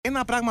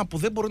Ένα πράγμα που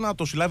δεν μπορεί να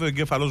το συλλάβει ο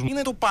εγκέφαλός μου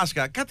είναι το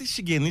Πάσχα. Κάτι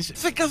συγγενείς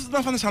δεν κάθονται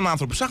να φάνε σαν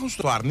άνθρωποι. Ψάχνουν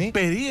στο αρνί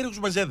περίεργους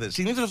μεζέδες.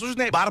 Συνήθως αυτός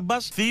είναι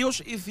μπάρμπας, θείος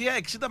ή θεία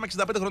 60 με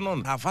 65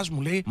 χρονών. Θα φας,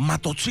 μου λέει,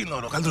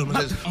 ματοτσίνορο, καλύτερος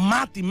μεζέδες.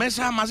 Μάτι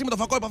μέσα μαζί με το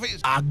φακό επαφής.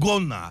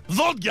 Αγκώνα.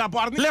 Δόντια από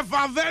αρνί.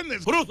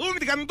 Λεφαδένες. Ρουθούνι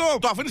τηγανιτό.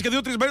 Το αφήνεις και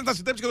 2-3 μέρες να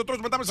συντέψεις και το τρως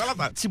μετά με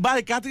σαλάτα.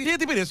 Τσιμπάει κάτι.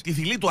 Τι πήρες? Τη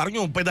θηλή του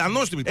αρνιού,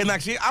 πεντανόστιμη.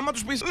 Εντάξει, άμα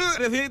τους πεις,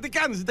 ρε, τι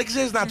κάνεις, δεν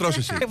ξέρεις να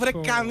τρώσεις εσύ. Βρε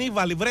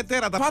κανίβαλοι, βρε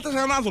τέρατα. Πάτε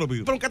σαν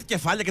άνθρωποι. Τρώνε κάτι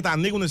κεφάλια και τα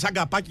ανοίγουν σαν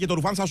καπάκι και το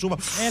ρουφάν σαν σούβα.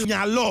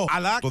 Μυαλό.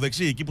 Αλλά το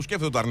δεξί, εκεί που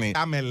σκέφτεται το αρνί.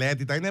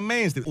 Αμελέτητα είναι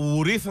mainstream.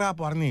 Ουρίθρα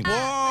από αρνί.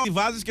 Τη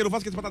βάζεις και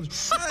ρουφάς και τις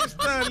πατάτες.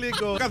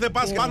 Λίγο. Κάθε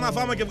Πάσχα πάμε να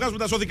φάμε και βγάζουμε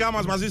τα σώδικά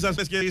μας μαζί σας.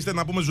 Και είστε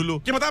να πούμε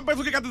ζουλού. Και μετά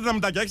πέφτουν και κάτι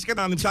δυναμητάκια. Έχεις και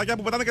τα νυψάκια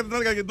που πετάνε κάτι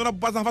δυναμητάκια. Και τώρα που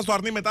πας να φας το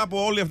αρνί μετά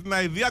από όλη αυτή την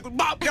αηδία.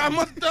 Και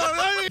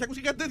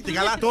ακούσει κάτι τέτοιο. Και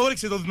καλά το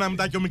όριξε το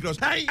δυναμητάκι ο μικρός.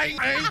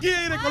 Τι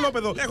είναι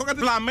κολόπεδο. Έχω κάτι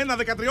πλαμμένα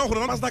 13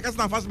 χρονών. Μας να κάτσει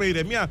να φας με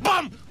ηρεμία.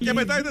 Μπαμ! Και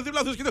μετά είναι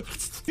δίπλα του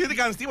και δεν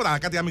κάνεις τίποτα.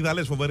 Κάτι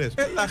αμυγδαλές φοβερές.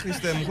 Έλα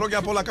Χριστέ μου,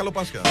 χρόνια πολλά, καλό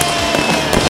Πάσχα.